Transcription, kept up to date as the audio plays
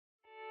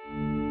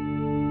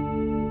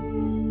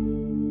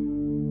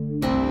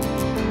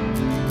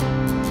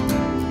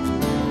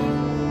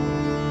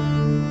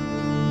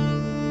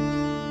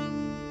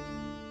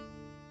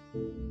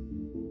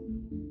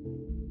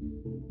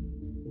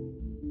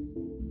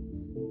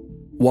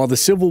While the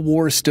Civil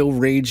War still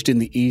raged in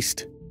the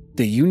East,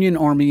 the Union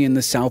Army in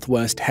the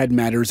Southwest had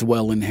matters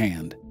well in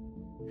hand.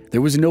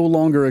 There was no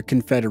longer a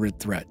Confederate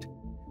threat,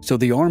 so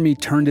the Army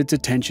turned its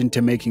attention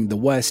to making the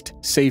West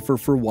safer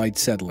for white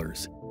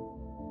settlers.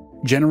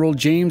 General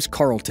James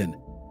Carleton,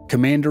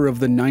 commander of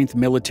the 9th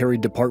Military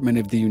Department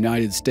of the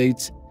United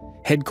States,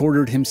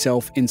 headquartered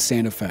himself in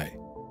Santa Fe.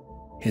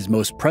 His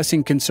most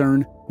pressing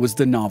concern was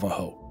the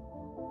Navajo.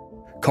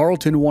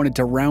 Carleton wanted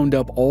to round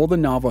up all the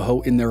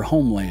Navajo in their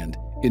homeland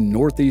in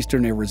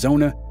northeastern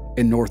Arizona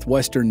and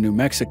northwestern New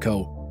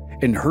Mexico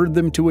and herd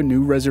them to a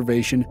new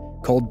reservation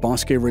called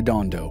Bosque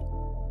Redondo.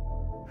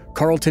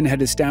 Carleton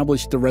had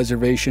established the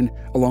reservation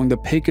along the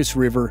Pecos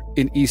River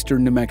in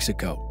eastern New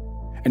Mexico,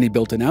 and he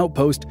built an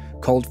outpost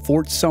called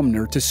Fort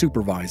Sumner to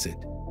supervise it.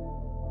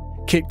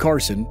 Kit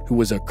Carson, who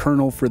was a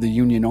colonel for the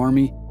Union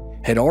Army,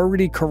 had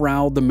already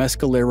corralled the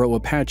Mescalero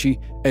Apache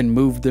and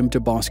moved them to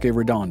Bosque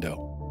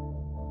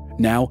Redondo.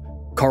 Now,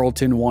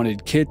 Carleton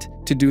wanted Kit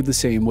to do the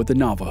same with the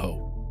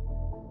Navajo.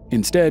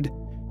 Instead,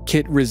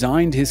 Kit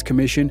resigned his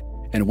commission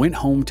and went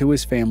home to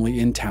his family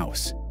in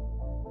Taos.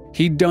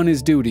 He'd done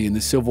his duty in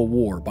the Civil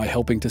War by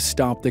helping to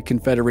stop the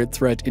Confederate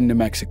threat in New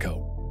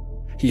Mexico.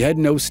 He had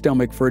no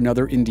stomach for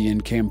another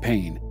Indian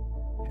campaign,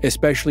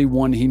 especially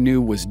one he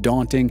knew was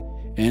daunting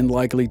and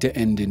likely to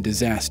end in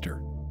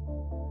disaster.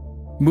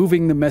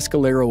 Moving the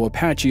Mescalero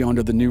Apache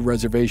onto the new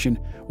reservation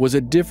was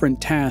a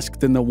different task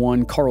than the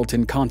one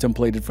Carleton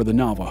contemplated for the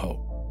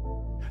Navajo.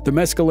 The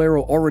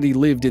Mescalero already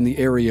lived in the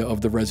area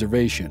of the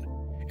reservation,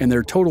 and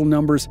their total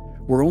numbers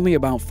were only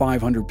about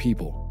 500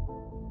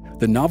 people.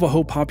 The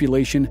Navajo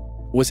population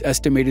was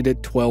estimated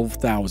at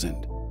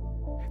 12,000.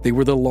 They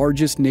were the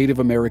largest Native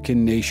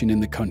American nation in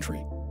the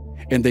country,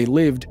 and they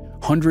lived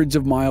hundreds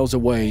of miles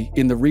away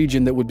in the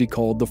region that would be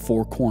called the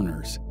Four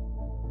Corners.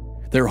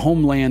 Their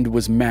homeland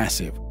was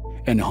massive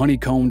and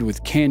honeycombed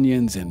with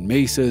canyons and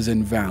mesas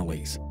and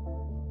valleys.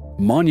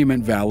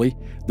 Monument Valley,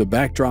 the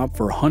backdrop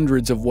for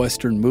hundreds of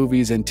Western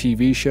movies and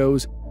TV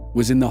shows,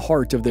 was in the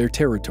heart of their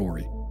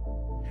territory.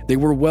 They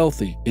were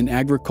wealthy in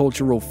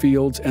agricultural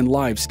fields and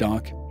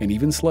livestock and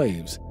even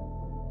slaves.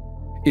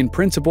 In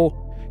principle,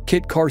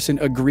 Kit Carson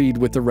agreed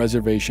with the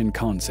reservation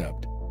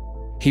concept.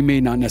 He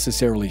may not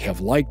necessarily have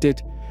liked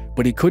it,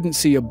 but he couldn't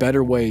see a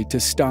better way to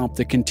stop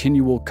the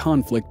continual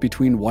conflict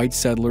between white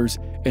settlers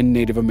and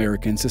Native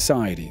American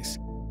societies.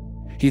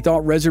 He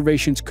thought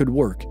reservations could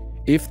work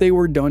if they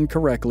were done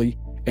correctly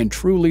and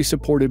truly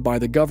supported by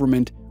the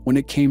government when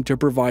it came to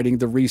providing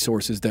the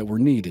resources that were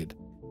needed.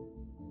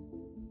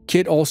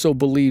 Kit also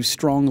believes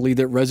strongly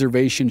that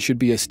reservations should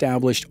be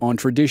established on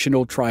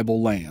traditional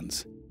tribal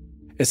lands.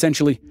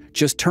 Essentially,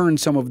 just turn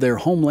some of their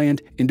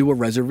homeland into a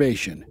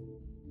reservation.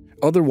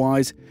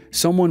 Otherwise,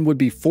 someone would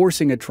be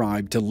forcing a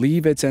tribe to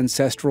leave its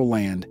ancestral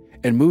land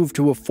and move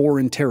to a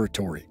foreign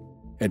territory,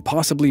 and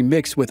possibly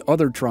mix with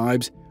other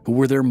tribes who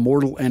were their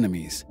mortal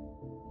enemies.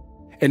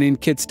 And in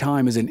Kit's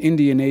time as an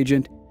Indian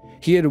agent,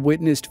 he had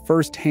witnessed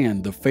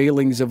firsthand the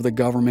failings of the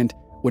government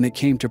when it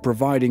came to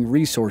providing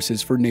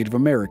resources for Native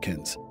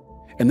Americans,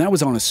 and that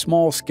was on a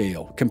small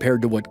scale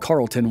compared to what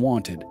Carleton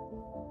wanted.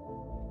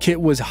 Kit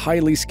was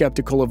highly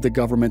skeptical of the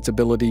government's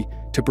ability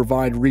to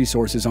provide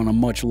resources on a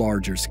much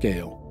larger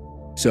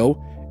scale.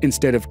 So,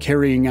 instead of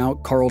carrying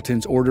out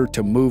Carleton's order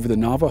to move the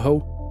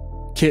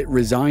Navajo, Kit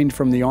resigned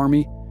from the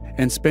army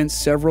and spent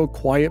several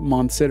quiet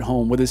months at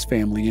home with his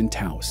family in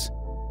Taos.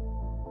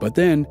 But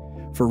then,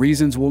 for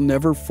reasons we'll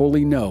never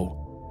fully know,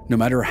 no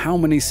matter how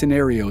many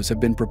scenarios have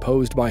been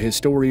proposed by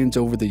historians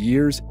over the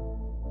years,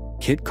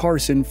 Kit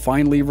Carson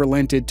finally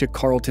relented to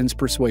Carleton's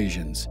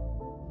persuasions.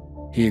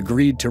 He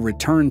agreed to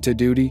return to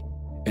duty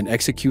and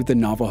execute the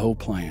Navajo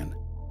plan.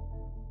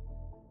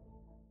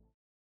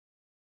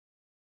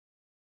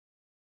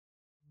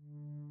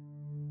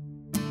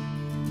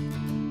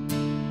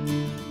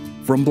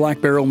 From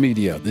Black Barrel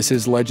Media, this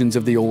is Legends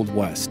of the Old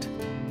West.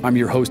 I'm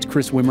your host,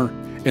 Chris Wimmer,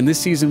 and this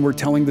season we're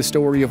telling the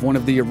story of one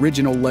of the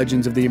original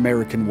legends of the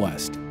American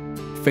West,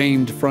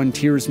 famed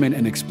frontiersman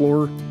and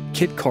explorer,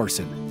 Kit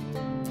Carson.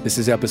 This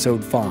is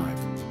Episode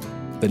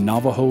 5, The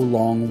Navajo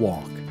Long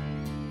Walk.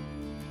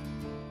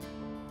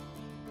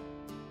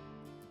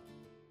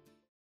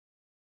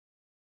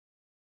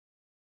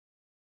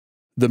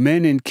 The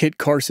men in Kit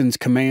Carson's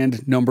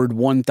command numbered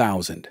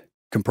 1,000,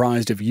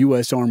 comprised of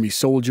U.S. Army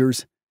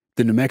soldiers,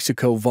 the New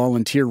Mexico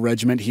Volunteer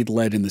Regiment he'd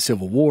led in the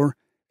Civil War,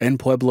 and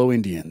Pueblo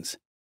Indians.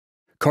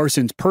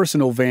 Carson's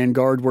personal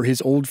vanguard were his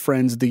old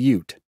friends the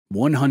Ute,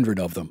 100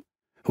 of them,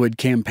 who had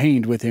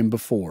campaigned with him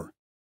before.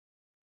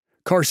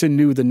 Carson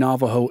knew the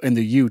Navajo and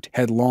the Ute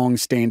had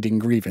long-standing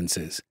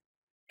grievances.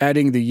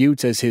 Adding the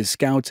Utes as his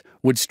scouts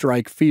would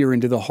strike fear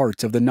into the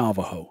hearts of the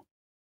Navajo.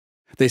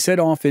 They set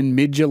off in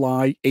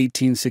mid-July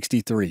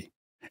 1863,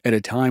 at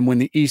a time when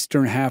the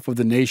eastern half of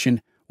the nation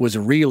was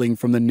reeling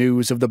from the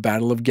news of the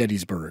Battle of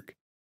Gettysburg.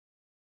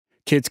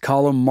 Kit's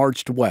column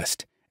marched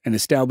west and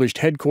established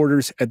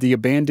headquarters at the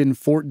abandoned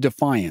Fort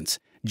Defiance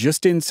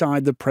just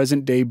inside the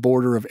present-day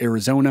border of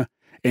Arizona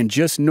and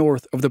just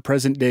north of the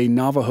present-day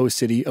Navajo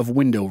city of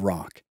Window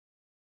Rock.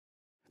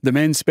 The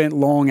men spent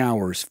long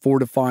hours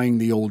fortifying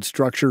the old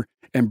structure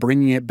and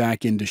bringing it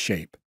back into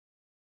shape.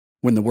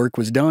 When the work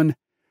was done,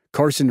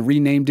 Carson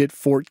renamed it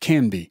Fort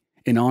Canby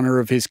in honor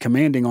of his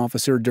commanding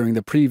officer during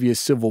the previous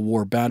Civil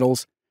War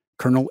battles,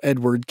 Colonel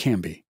Edward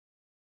Canby.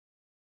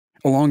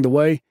 Along the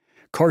way,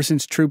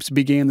 Carson's troops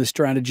began the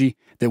strategy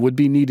that would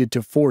be needed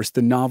to force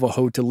the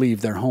Navajo to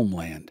leave their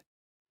homeland.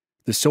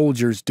 The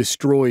soldiers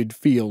destroyed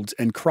fields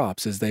and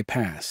crops as they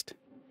passed.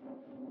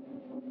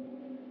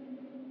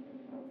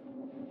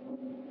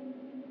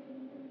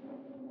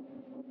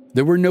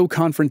 There were no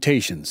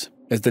confrontations,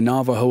 as the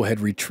Navajo had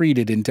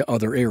retreated into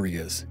other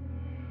areas.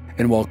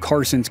 And while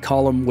Carson's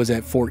column was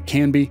at Fort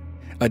Canby,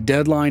 a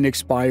deadline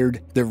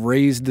expired that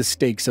raised the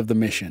stakes of the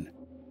mission.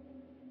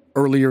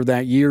 Earlier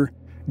that year,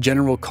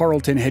 General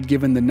Carleton had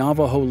given the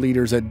Navajo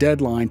leaders a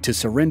deadline to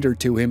surrender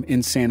to him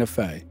in Santa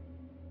Fe.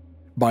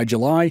 By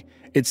July,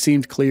 it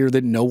seemed clear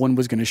that no one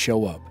was going to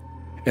show up,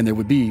 and there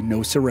would be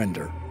no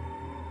surrender.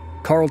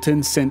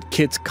 Carleton sent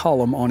Kit's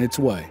column on its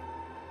way.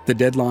 The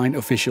deadline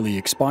officially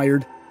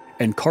expired,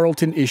 and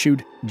Carleton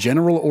issued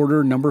General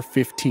Order No.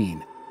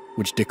 15,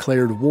 which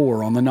declared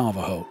war on the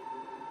Navajo.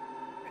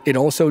 It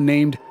also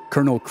named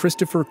Colonel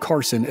Christopher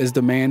Carson as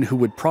the man who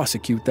would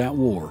prosecute that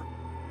war.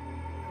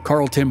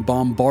 Carleton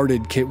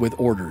bombarded Kit with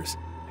orders,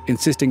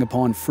 insisting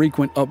upon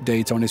frequent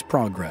updates on his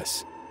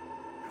progress.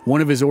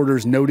 One of his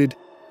orders noted,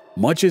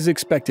 "Much is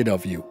expected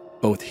of you,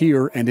 both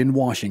here and in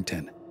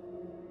Washington."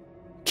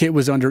 Kit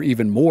was under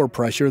even more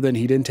pressure than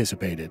he'd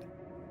anticipated,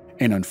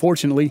 and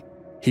unfortunately,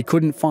 he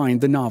couldn't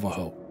find the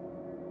Navajo.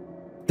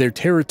 Their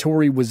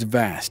territory was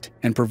vast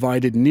and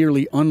provided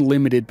nearly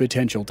unlimited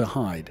potential to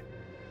hide.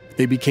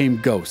 They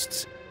became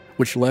ghosts,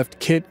 which left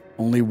Kit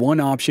only one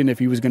option if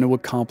he was going to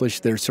accomplish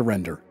their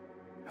surrender: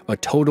 a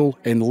total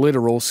and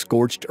literal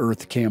scorched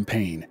earth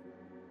campaign.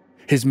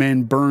 His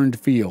men burned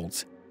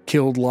fields,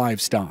 killed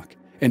livestock,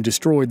 and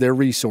destroyed their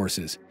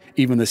resources,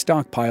 even the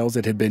stockpiles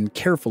that had been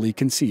carefully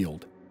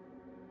concealed.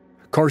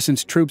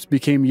 Carson's troops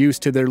became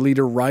used to their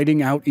leader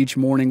riding out each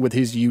morning with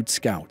his Ute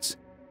scouts.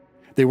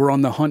 They were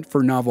on the hunt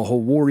for Navajo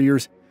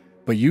warriors,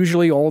 but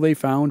usually all they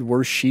found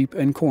were sheep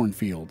and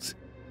cornfields.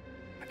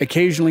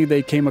 Occasionally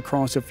they came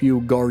across a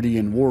few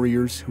guardian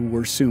warriors who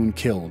were soon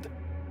killed.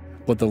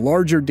 But the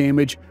larger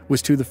damage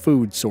was to the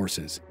food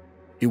sources.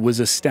 It was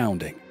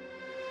astounding.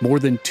 More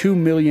than 2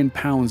 million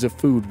pounds of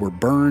food were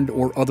burned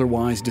or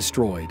otherwise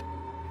destroyed,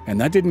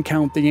 and that didn't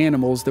count the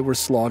animals that were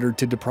slaughtered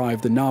to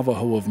deprive the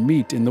Navajo of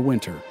meat in the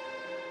winter.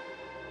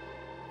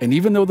 And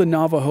even though the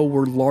Navajo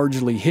were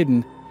largely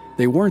hidden,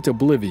 they weren't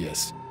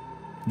oblivious.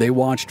 They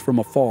watched from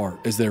afar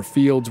as their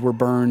fields were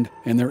burned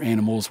and their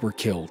animals were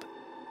killed.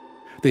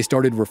 They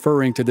started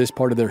referring to this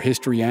part of their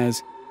history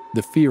as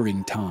the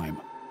fearing time.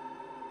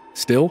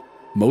 Still,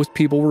 most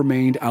people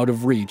remained out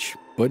of reach,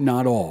 but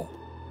not all.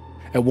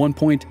 At one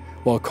point,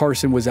 while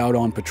Carson was out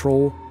on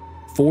patrol,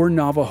 4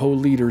 Navajo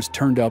leaders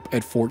turned up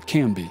at Fort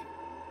Canby.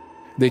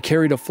 They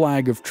carried a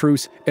flag of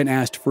truce and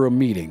asked for a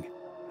meeting,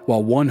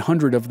 while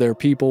 100 of their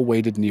people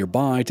waited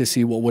nearby to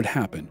see what would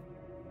happen.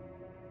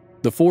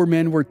 The 4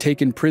 men were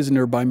taken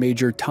prisoner by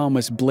Major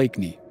Thomas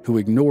Blakeney, who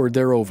ignored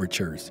their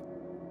overtures.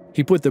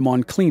 He put them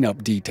on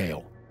cleanup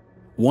detail.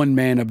 1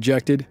 man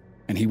objected,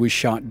 and he was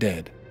shot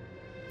dead.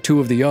 2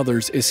 of the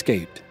others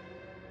escaped.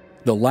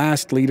 The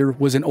last leader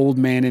was an old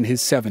man in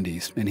his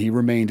 70s, and he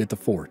remained at the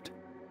fort.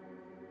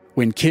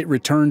 When Kit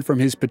returned from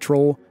his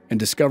patrol and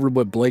discovered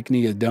what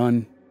Blakeney had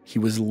done, he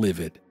was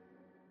livid.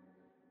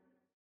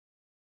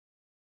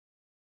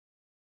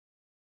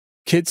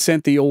 Kit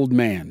sent the old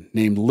man,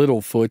 named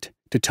Littlefoot,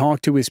 to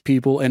talk to his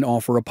people and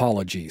offer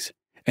apologies,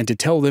 and to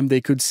tell them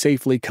they could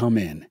safely come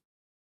in.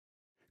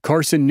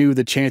 Carson knew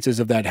the chances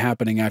of that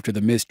happening after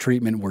the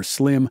mistreatment were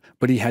slim,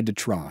 but he had to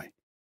try.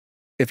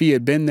 If he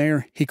had been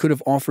there, he could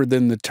have offered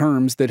them the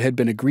terms that had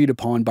been agreed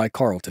upon by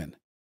Carleton: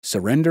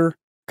 surrender,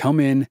 come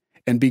in,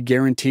 and be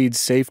guaranteed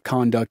safe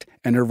conduct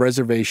and a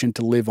reservation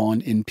to live on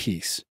in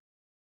peace.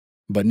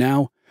 But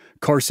now,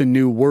 Carson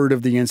knew word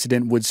of the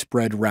incident would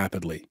spread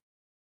rapidly.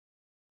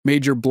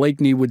 Major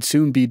Blakeney would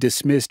soon be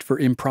dismissed for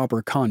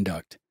improper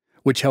conduct,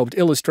 which helped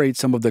illustrate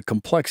some of the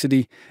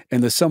complexity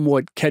and the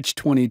somewhat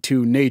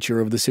catch-22 nature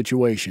of the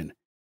situation.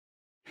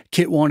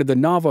 Kit wanted the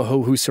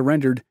Navajo who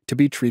surrendered to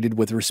be treated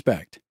with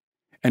respect,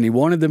 and he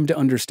wanted them to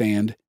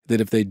understand that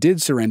if they did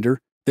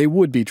surrender, they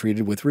would be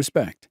treated with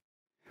respect.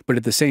 But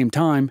at the same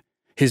time,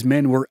 his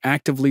men were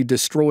actively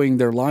destroying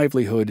their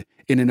livelihood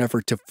in an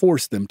effort to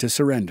force them to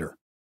surrender.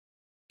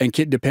 And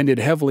Kit depended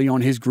heavily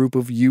on his group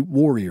of Ute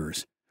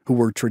warriors, who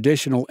were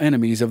traditional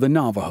enemies of the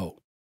Navajo.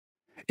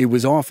 It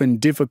was often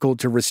difficult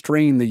to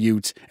restrain the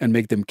Utes and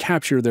make them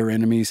capture their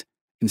enemies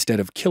instead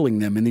of killing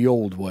them in the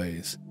old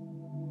ways.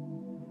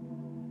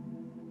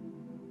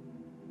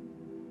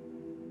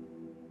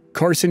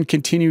 Carson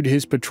continued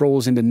his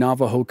patrols into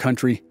Navajo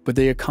country, but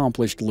they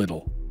accomplished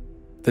little.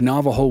 The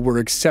Navajo were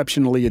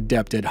exceptionally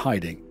adept at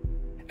hiding,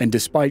 and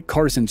despite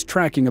Carson's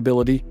tracking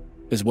ability,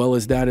 as well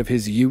as that of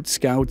his Ute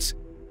scouts,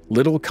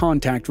 little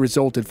contact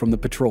resulted from the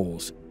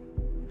patrols.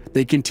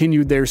 They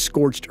continued their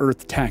scorched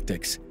earth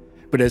tactics,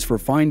 But as for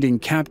finding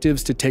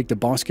captives to take to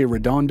Bosque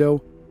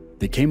Redondo,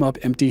 they came up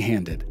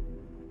empty-handed.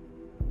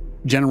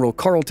 General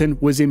Carleton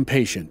was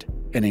impatient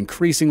and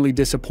increasingly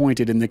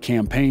disappointed in the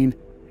campaign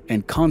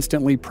and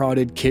constantly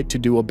prodded Kit to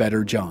do a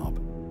better job.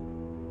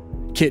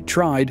 Kit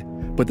tried,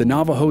 but the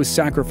Navajo's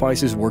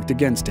sacrifices worked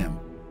against him.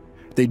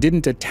 They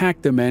didn't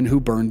attack the men who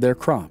burned their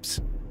crops.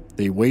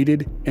 They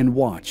waited and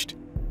watched,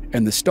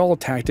 and the stall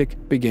tactic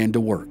began to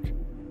work.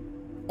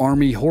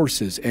 Army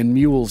horses and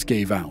mules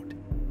gave out.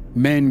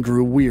 Men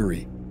grew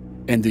weary,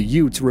 and the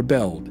Utes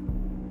rebelled.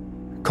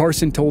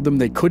 Carson told them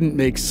they couldn't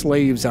make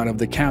slaves out of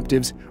the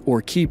captives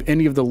or keep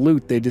any of the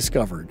loot they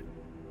discovered.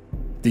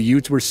 The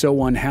Utes were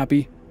so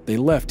unhappy, they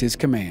left his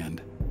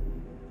command.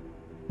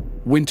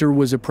 Winter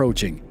was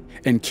approaching,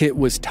 and Kit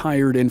was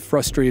tired and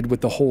frustrated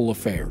with the whole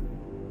affair.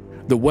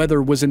 The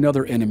weather was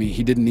another enemy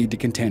he didn't need to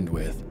contend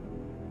with.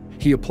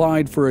 He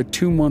applied for a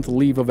 2-month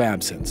leave of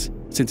absence,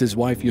 since his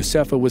wife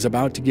Josefa was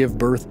about to give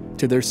birth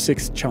to their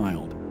 6th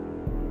child.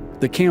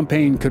 The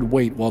campaign could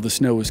wait while the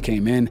snows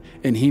came in,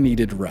 and he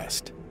needed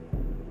rest.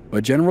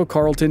 But General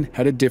Carleton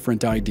had a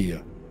different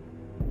idea.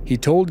 He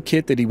told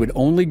Kit that he would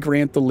only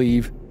grant the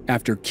leave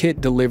after Kit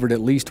delivered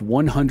at least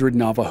 100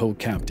 Navajo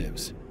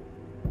captives.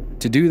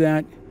 To do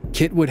that,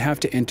 Kit would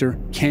have to enter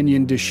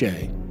Canyon de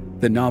Chelly,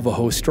 the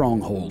Navajo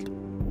stronghold.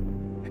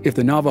 If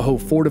the Navajo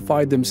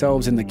fortified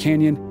themselves in the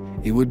canyon,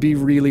 it would be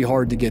really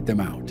hard to get them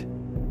out.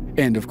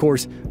 And of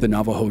course, the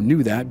Navajo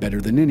knew that better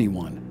than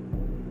anyone.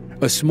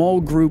 A small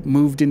group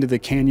moved into the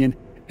canyon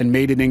and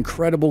made an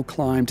incredible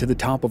climb to the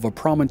top of a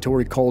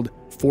promontory called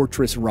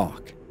Fortress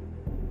Rock.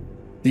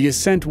 The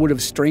ascent would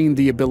have strained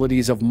the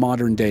abilities of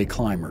modern-day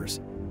climbers,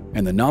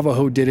 and the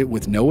Navajo did it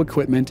with no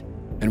equipment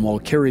and while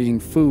carrying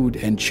food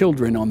and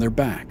children on their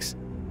backs.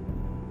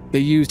 They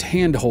used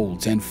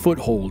handholds and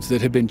footholds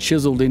that had been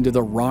chiseled into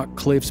the rock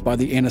cliffs by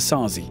the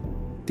Anasazi,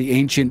 the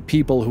ancient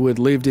people who had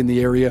lived in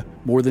the area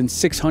more than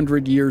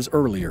 600 years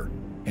earlier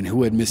and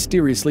who had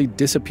mysteriously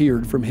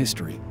disappeared from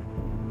history.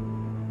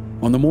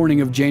 On the morning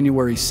of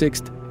January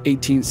 6,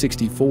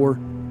 1864,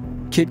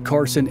 Kit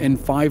Carson and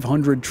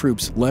 500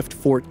 troops left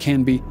Fort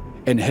Canby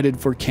and headed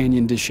for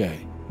Canyon de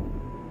Chelly.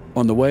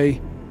 On the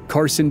way,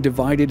 Carson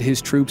divided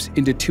his troops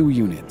into 2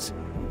 units.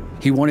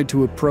 He wanted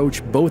to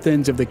approach both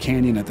ends of the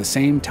canyon at the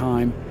same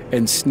time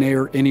and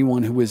snare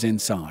anyone who was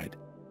inside.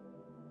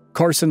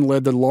 Carson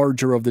led the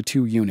larger of the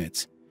 2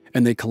 units,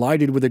 and they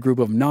collided with a group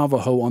of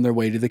Navajo on their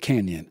way to the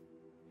canyon.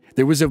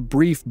 There was a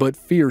brief but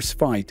fierce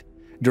fight,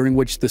 during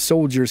which the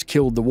soldiers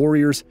killed the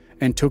warriors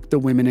and took the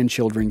women and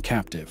children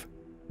captive.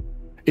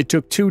 It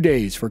took 2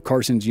 days for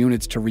Carson's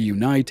units to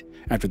reunite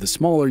after the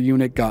smaller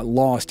unit got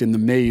lost in the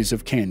maze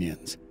of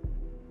canyons.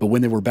 But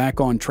when they were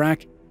back on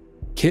track,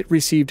 Kit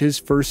received his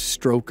first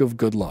stroke of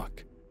good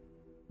luck.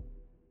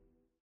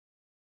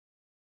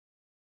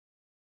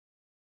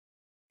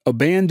 A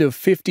band of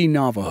 50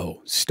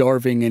 Navajo,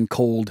 starving and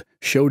cold,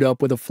 showed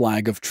up with a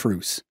flag of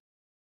truce.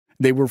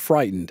 They were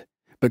frightened,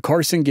 but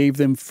Carson gave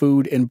them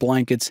food and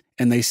blankets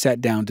and they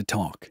sat down to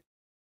talk.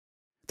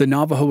 The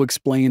Navajo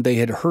explained they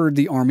had heard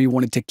the army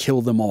wanted to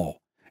kill them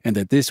all, and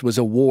that this was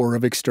a war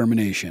of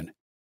extermination.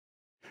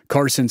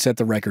 Carson set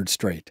the record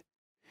straight.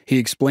 He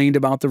explained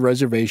about the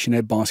reservation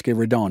at Bosque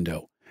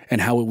Redondo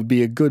and how it would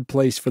be a good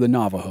place for the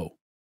Navajo.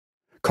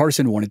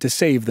 Carson wanted to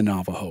save the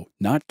Navajo,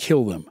 not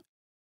kill them.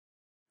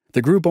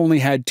 The group only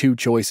had 2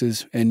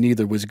 choices, and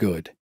neither was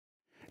good.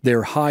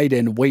 Their hide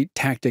and wait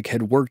tactic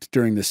had worked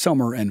during the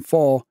summer and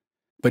fall,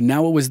 but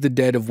now it was the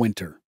dead of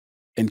winter,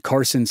 and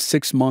Carson's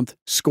 6-month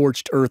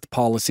scorched earth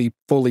policy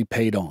fully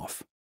paid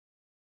off.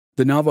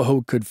 The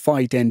Navajo could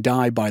fight and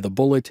die by the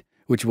bullet,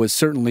 which was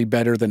certainly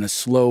better than a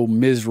slow,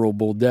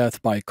 miserable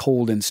death by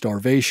cold and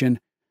starvation,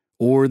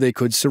 or they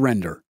could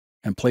surrender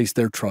and place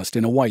their trust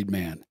in a white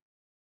man.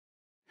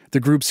 The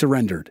group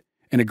surrendered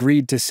and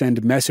agreed to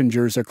send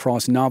messengers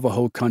across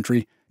Navajo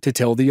country to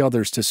tell the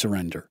others to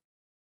surrender.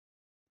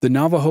 The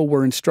Navajo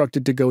were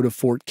instructed to go to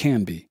Fort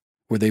Canby,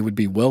 where they would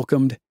be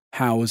welcomed,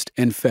 housed,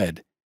 and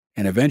fed,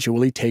 and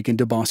eventually taken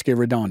to Bosque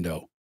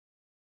Redondo.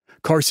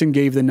 Carson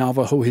gave the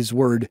Navajo his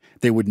word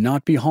they would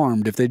not be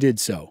harmed if they did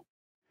so,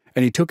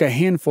 and he took a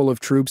handful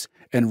of troops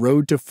and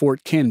rode to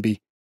Fort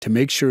Canby to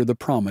make sure the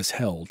promise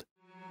held.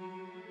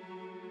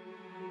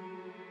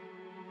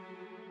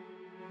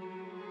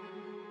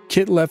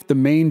 Kit left the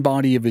main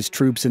body of his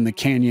troops in the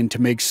canyon to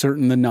make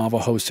certain the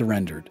Navajo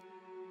surrendered.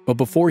 But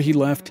before he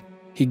left,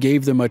 he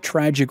gave them a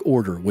tragic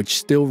order which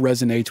still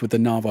resonates with the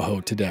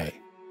Navajo today.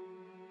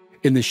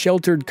 In the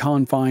sheltered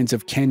confines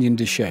of Canyon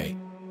de Chelly,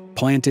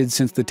 planted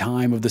since the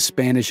time of the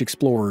Spanish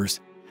explorers,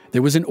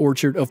 there was an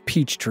orchard of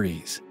peach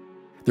trees.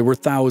 There were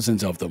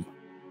thousands of them.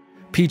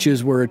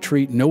 Peaches were a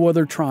treat no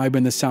other tribe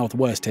in the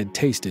Southwest had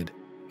tasted,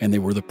 and they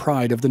were the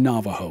pride of the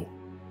Navajo.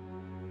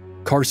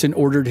 Carson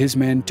ordered his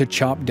men to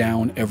chop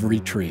down every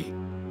tree.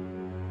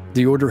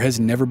 The order has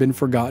never been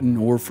forgotten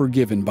or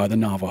forgiven by the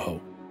Navajo.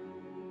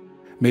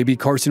 Maybe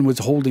Carson was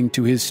holding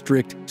to his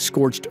strict,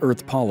 scorched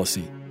earth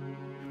policy.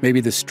 Maybe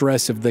the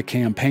stress of the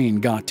campaign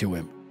got to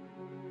him.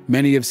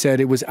 Many have said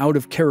it was out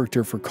of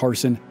character for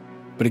Carson,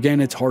 but again,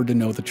 it's hard to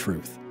know the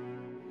truth.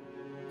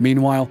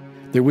 Meanwhile,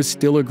 there was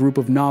still a group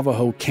of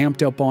Navajo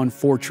camped up on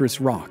Fortress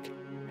Rock,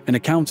 and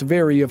accounts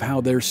vary of how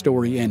their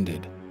story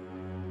ended.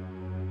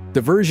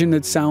 The version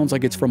that sounds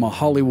like it's from a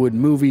Hollywood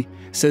movie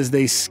says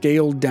they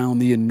scaled down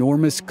the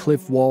enormous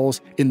cliff walls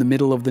in the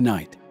middle of the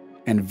night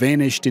and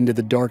vanished into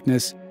the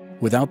darkness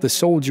without the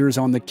soldiers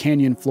on the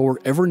canyon floor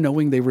ever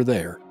knowing they were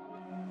there.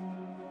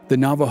 The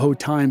Navajo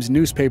Times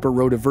newspaper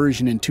wrote a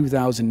version in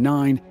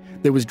 2009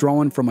 that was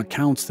drawn from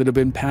accounts that have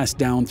been passed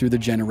down through the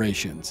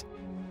generations.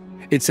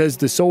 It says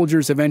the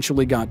soldiers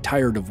eventually got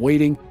tired of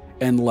waiting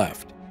and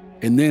left,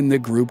 and then the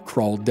group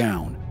crawled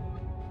down.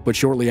 But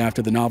shortly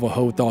after the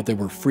Navajo thought they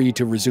were free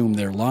to resume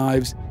their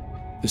lives,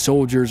 the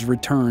soldiers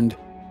returned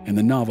and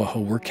the Navajo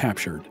were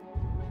captured.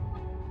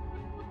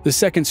 The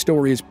second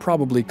story is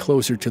probably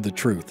closer to the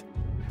truth,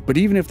 but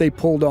even if they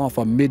pulled off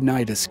a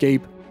midnight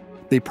escape,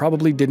 they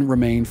probably didn't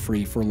remain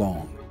free for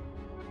long.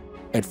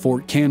 At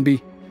Fort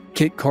Canby,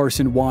 Kit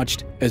Carson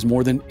watched as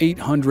more than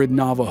 800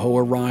 Navajo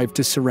arrived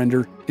to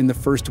surrender in the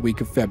first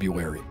week of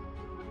February.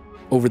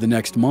 Over the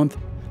next month,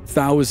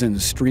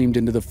 thousands streamed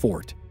into the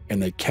fort,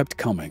 and they kept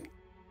coming.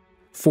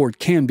 Fort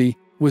Canby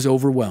was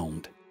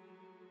overwhelmed.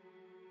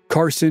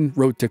 Carson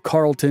wrote to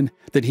Carleton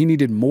that he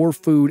needed more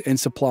food and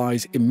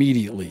supplies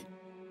immediately.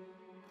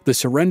 The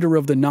surrender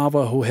of the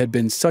Navajo had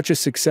been such a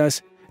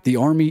success, the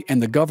army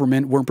and the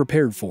government weren't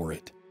prepared for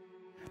it.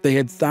 They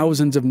had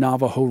thousands of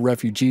Navajo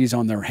refugees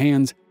on their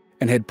hands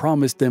and had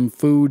promised them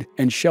food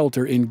and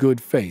shelter in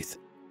good faith,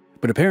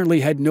 but apparently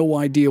had no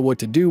idea what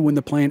to do when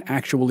the plan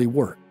actually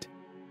worked.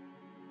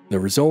 The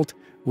result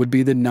would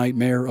be the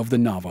nightmare of the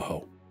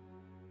Navajo.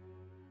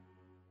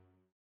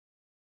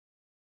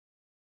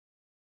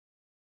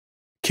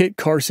 Kit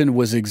Carson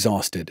was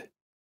exhausted.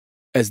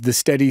 As the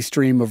steady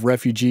stream of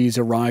refugees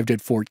arrived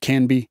at Fort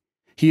Canby,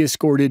 he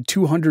escorted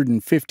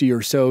 250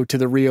 or so to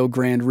the Rio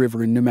Grande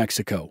River in New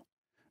Mexico,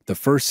 the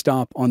first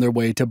stop on their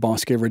way to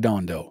Bosque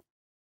Redondo.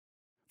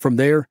 From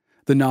there,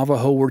 the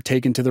Navajo were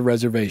taken to the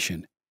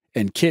reservation,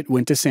 and Kit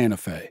went to Santa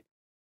Fe.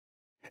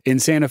 In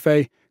Santa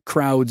Fe,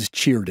 crowds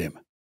cheered him.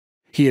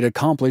 He had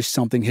accomplished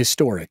something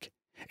historic,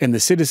 and the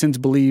citizens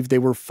believed they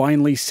were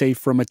finally safe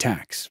from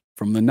attacks,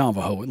 from the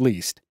Navajo at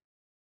least.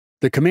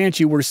 The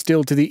Comanche were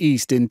still to the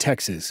east in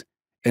Texas,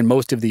 and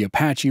most of the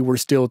Apache were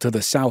still to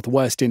the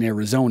southwest in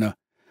Arizona,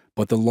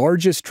 but the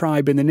largest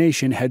tribe in the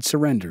nation had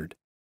surrendered.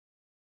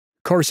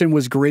 Carson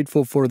was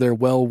grateful for their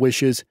well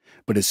wishes,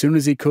 but as soon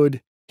as he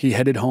could, he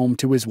headed home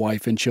to his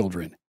wife and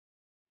children.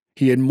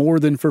 He had more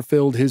than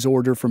fulfilled his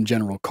order from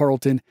General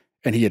Carleton,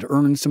 and he had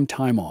earned some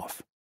time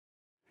off.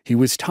 He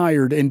was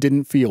tired and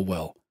didn't feel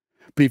well,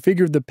 but he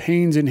figured the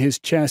pains in his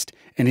chest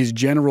and his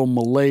general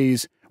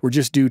malaise were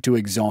just due to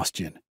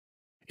exhaustion.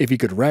 If he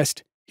could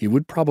rest, he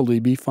would probably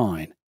be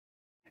fine.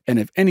 And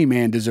if any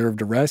man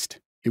deserved a rest,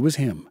 it was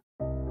him.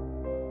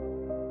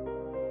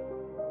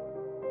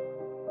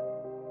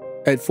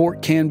 At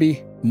Fort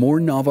Canby, more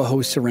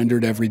Navajos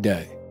surrendered every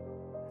day.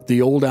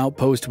 The old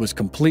outpost was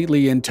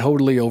completely and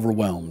totally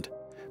overwhelmed,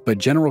 but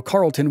General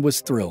Carleton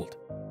was thrilled.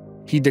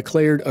 He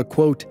declared a,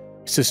 quote,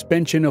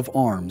 suspension of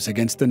arms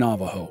against the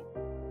Navajo.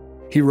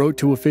 He wrote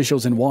to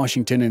officials in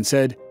Washington and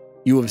said,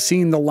 "You have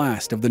seen the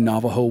last of the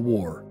Navajo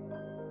War."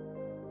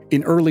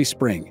 In early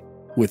spring,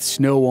 with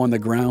snow on the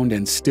ground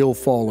and still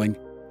falling,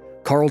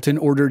 Carleton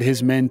ordered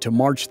his men to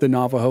march the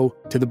Navajo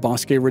to the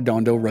Bosque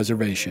Redondo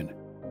reservation.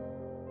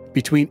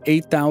 Between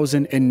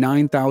 8,000 and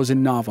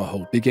 9,000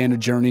 Navajo began a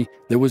journey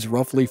that was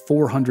roughly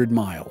 400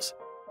 miles,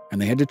 and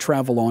they had to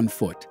travel on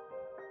foot.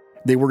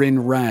 They were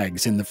in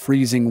rags in the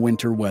freezing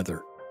winter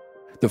weather.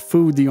 The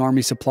food the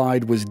army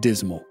supplied was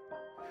dismal.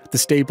 The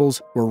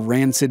staples were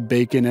rancid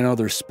bacon and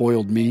other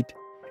spoiled meat,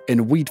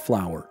 and wheat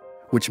flour,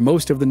 which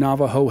most of the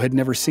Navajo had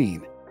never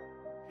seen.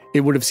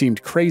 It would have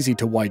seemed crazy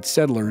to white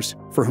settlers,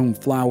 for whom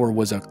flour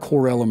was a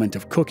core element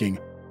of cooking,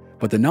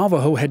 but the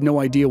Navajo had no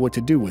idea what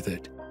to do with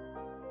it.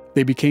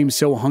 They became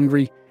so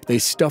hungry, they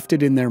stuffed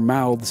it in their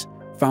mouths,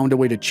 found a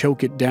way to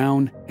choke it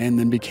down, and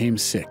then became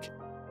sick.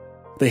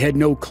 They had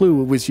no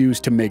clue it was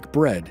used to make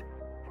bread,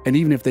 and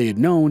even if they had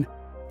known,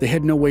 they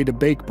had no way to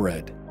bake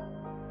bread.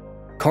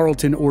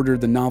 Carleton ordered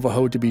the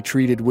Navajo to be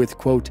treated with,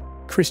 quote,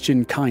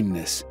 Christian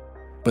kindness,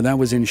 but that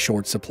was in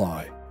short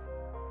supply.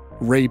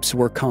 Rapes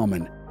were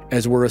common,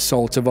 as were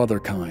assaults of other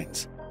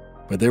kinds,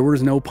 but there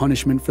was no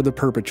punishment for the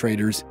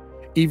perpetrators,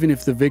 even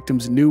if the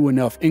victims knew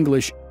enough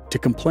English to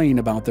complain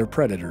about their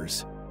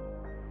predators.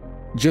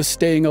 Just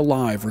staying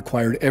alive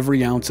required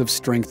every ounce of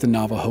strength the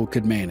Navajo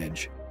could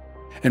manage.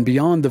 And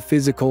beyond the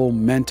physical,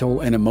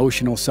 mental, and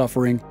emotional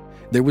suffering,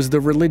 there was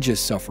the religious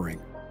suffering.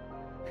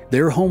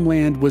 Their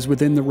homeland was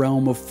within the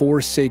realm of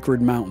 4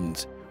 sacred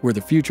mountains, where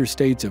the future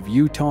states of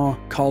Utah,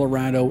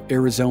 Colorado,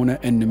 Arizona,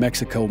 and New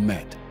Mexico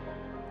met.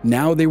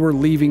 Now they were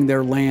leaving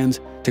their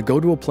lands to go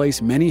to a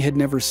place many had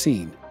never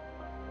seen.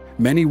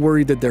 Many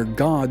worried that their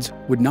gods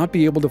would not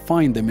be able to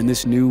find them in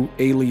this new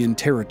alien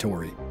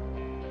territory.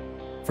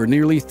 For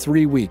nearly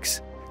 3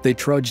 weeks, they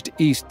trudged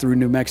east through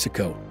New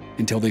Mexico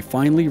until they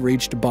finally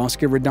reached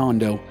Bosque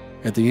Redondo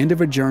at the end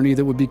of a journey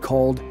that would be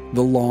called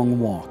the Long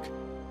Walk.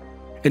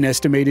 An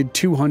estimated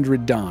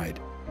 200 died,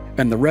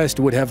 and the rest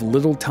would have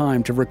little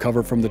time to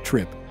recover from the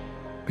trip,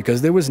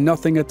 because there was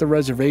nothing at the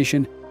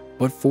reservation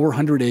but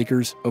 400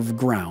 acres of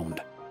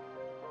ground.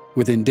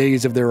 Within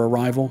days of their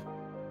arrival,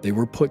 they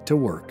were put to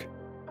work.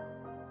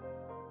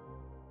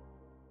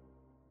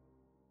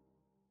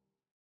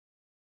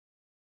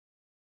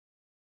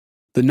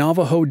 The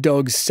Navajo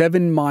dug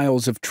 7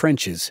 miles of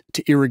trenches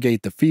to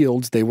irrigate the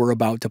fields they were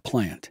about to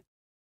plant.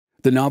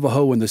 The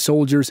Navajo and the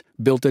soldiers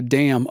built a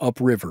dam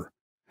upriver,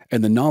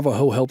 and the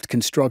Navajo helped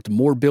construct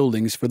more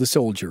buildings for the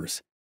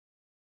soldiers.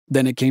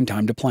 Then it came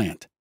time to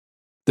plant.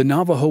 The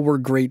Navajo were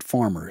great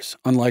farmers,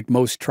 unlike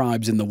most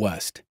tribes in the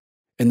West,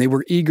 and they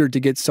were eager to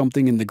get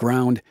something in the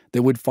ground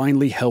that would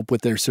finally help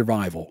with their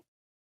survival.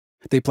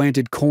 They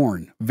planted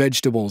corn,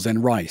 vegetables,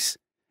 and rice,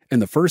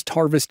 and the first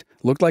harvest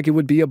looked like it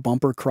would be a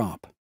bumper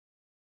crop.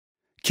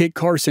 Kit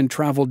Carson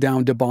traveled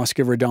down to Bosque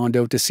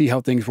Redondo to see how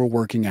things were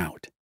working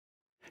out.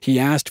 He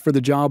asked for the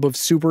job of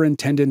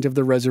superintendent of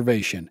the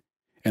reservation,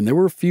 and there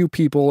were few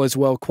people as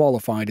well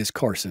qualified as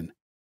Carson.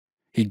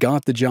 He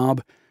got the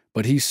job,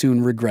 but he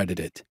soon regretted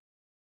it.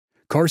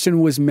 Carson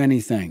was many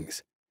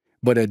things,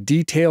 but a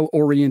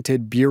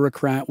detail-oriented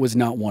bureaucrat was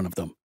not one of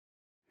them.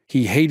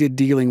 He hated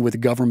dealing with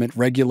government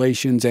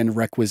regulations and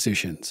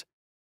requisitions.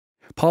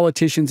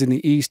 Politicians in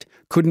the East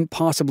couldn't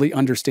possibly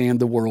understand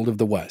the world of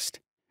the West,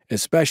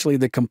 especially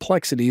the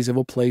complexities of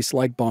a place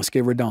like Bosque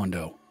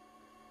Redondo.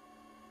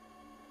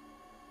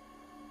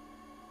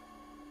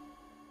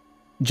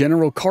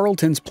 General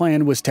Carleton's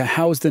plan was to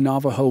house the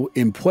Navajo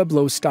in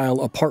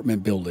Pueblo-style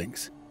apartment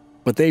buildings,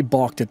 but they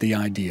balked at the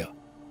idea.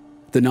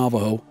 The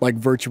Navajo, like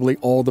virtually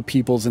all the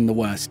peoples in the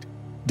West,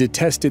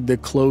 detested the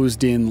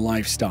closed-in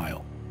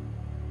lifestyle.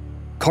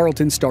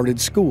 Carleton started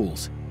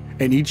schools,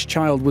 and each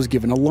child was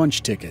given a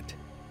lunch ticket.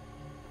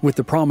 With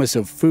the promise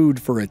of food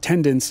for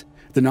attendance,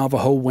 the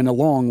Navajo went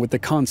along with the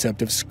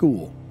concept of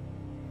school.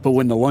 But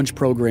when the lunch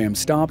program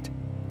stopped,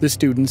 the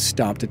students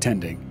stopped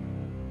attending.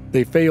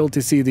 They failed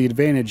to see the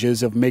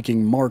advantages of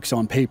making marks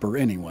on paper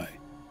anyway.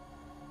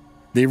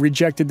 They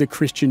rejected the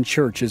Christian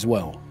church as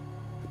well.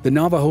 The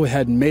Navajo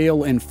had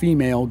male and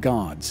female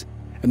gods,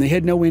 and they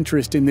had no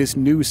interest in this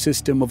new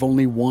system of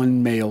only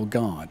one male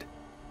god.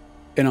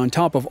 And on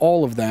top of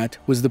all of that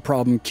was the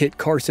problem Kit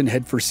Carson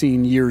had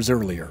foreseen years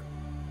earlier.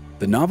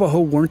 The Navajo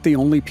weren't the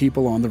only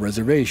people on the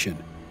reservation.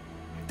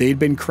 They'd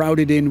been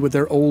crowded in with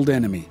their old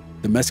enemy,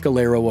 the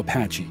Mescalero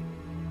Apache.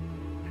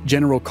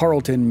 General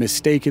Carleton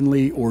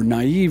mistakenly or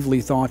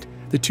naively thought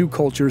the two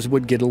cultures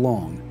would get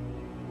along.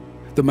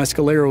 The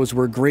Mescaleros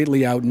were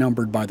greatly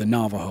outnumbered by the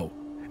Navajo,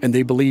 and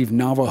they believed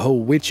Navajo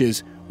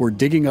witches were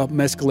digging up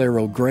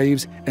Mescalero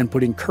graves and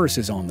putting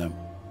curses on them.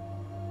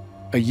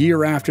 A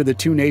year after the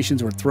two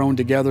nations were thrown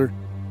together,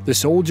 the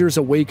soldiers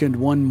awakened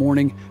one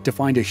morning to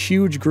find a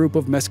huge group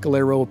of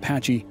Mescalero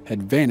Apache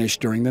had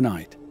vanished during the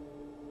night.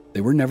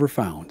 They were never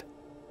found,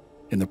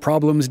 and the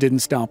problems didn't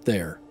stop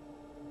there.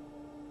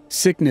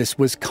 Sickness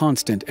was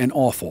constant and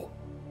awful.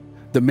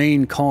 The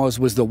main cause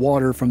was the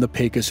water from the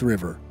Pecos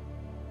River.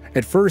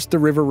 At first, the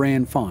river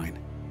ran fine,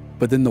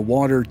 but then the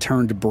water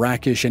turned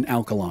brackish and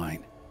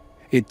alkaline.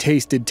 It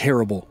tasted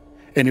terrible,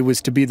 and it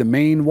was to be the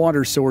main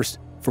water source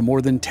for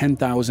more than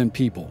 10,000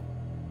 people.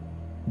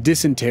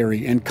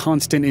 Dysentery and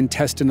constant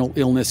intestinal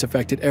illness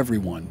affected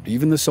everyone,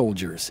 even the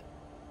soldiers.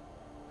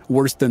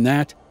 Worse than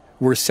that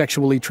were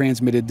sexually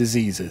transmitted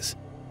diseases.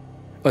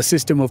 A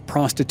system of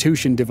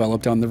prostitution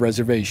developed on the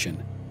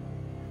reservation.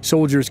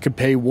 Soldiers could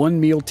pay 1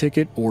 meal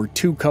ticket or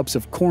 2 cups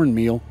of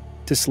cornmeal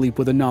to sleep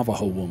with a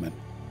Navajo woman.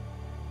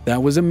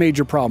 That was a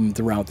major problem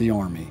throughout the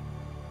Army.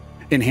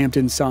 In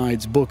Hampton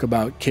Side's book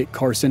about Kit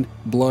Carson,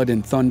 Blood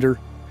and Thunder,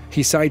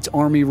 he cites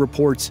Army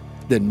reports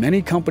that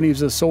many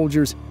companies of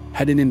soldiers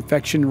had an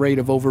infection rate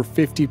of over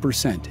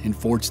 50% in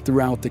forts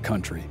throughout the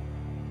country.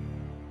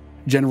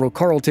 General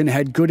Carleton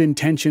had good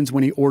intentions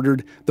when he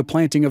ordered the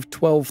planting of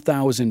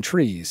 12,000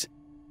 trees,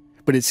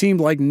 but it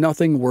seemed like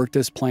nothing worked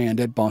as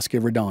planned at Bosque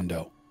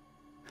Redondo.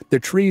 The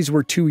trees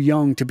were too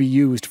young to be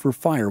used for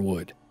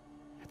firewood.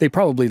 They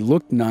probably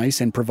looked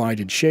nice and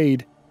provided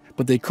shade,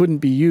 but they couldn't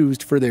be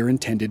used for their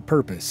intended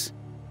purpose.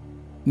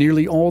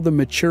 Nearly all the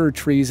mature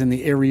trees in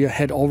the area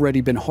had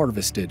already been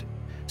harvested,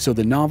 so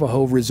the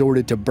Navajo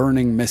resorted to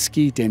burning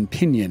mesquite and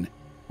piñon,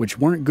 which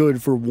weren't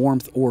good for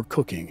warmth or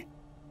cooking.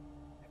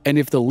 And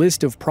if the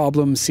list of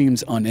problems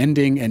seems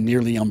unending and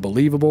nearly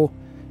unbelievable,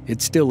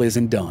 it still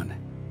isn't done.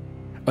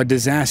 A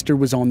disaster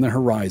was on the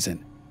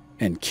horizon,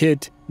 and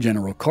Kit,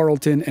 General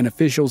Carleton, and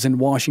officials in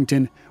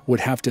Washington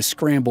would have to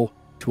scramble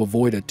to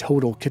avoid a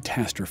total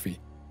catastrophe.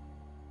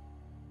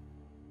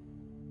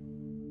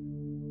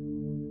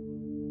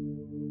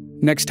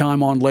 Next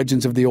time on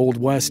Legends of the Old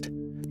West,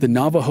 the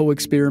Navajo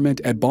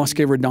experiment at Bosque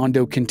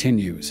Redondo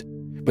continues,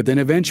 but then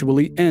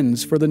eventually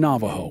ends for the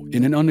Navajo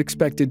in an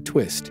unexpected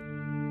twist.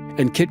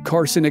 And Kit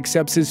Carson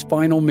accepts his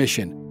final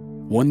mission,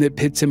 one that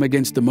pits him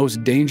against the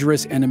most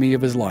dangerous enemy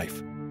of his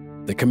life,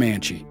 the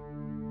Comanche.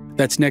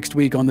 That's next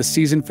week on the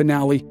season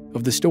finale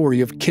of the story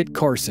of Kit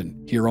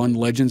Carson here on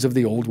Legends of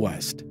the Old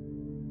West.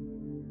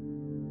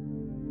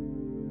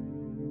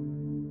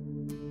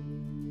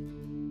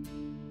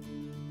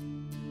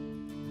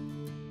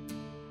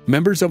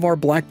 Members of our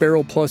Black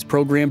Barrel Plus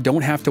program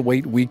don't have to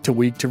wait week to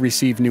week to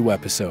receive new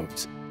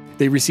episodes.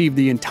 They receive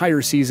the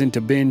entire season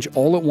to binge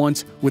all at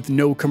once with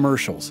no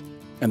commercials,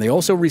 and they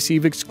also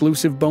receive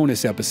exclusive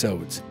bonus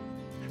episodes.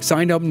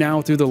 Sign up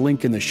now through the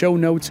link in the show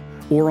notes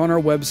or on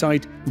our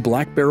website,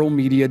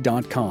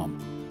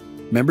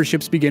 blackbarrelmedia.com.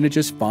 Memberships begin at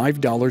just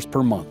 $5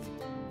 per month.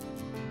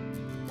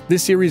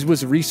 This series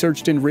was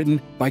researched and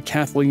written by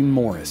Kathleen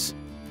Morris.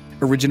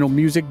 Original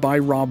music by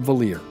Rob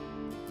Valier.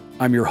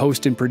 I'm your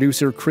host and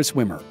producer, Chris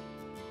Wimmer.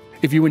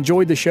 If you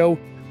enjoyed the show,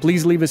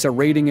 please leave us a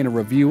rating and a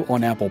review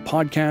on Apple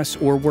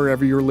Podcasts or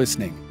wherever you're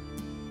listening.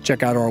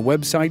 Check out our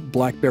website,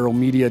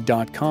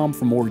 blackbarrelmedia.com,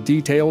 for more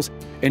details,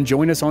 and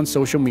join us on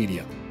social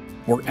media.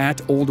 We're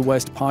at Old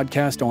West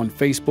Podcast on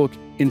Facebook,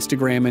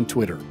 Instagram, and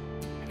Twitter.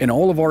 And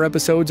all of our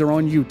episodes are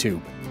on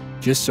YouTube.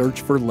 Just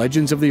search for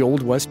Legends of the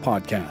Old West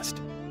Podcast.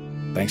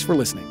 Thanks for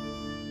listening.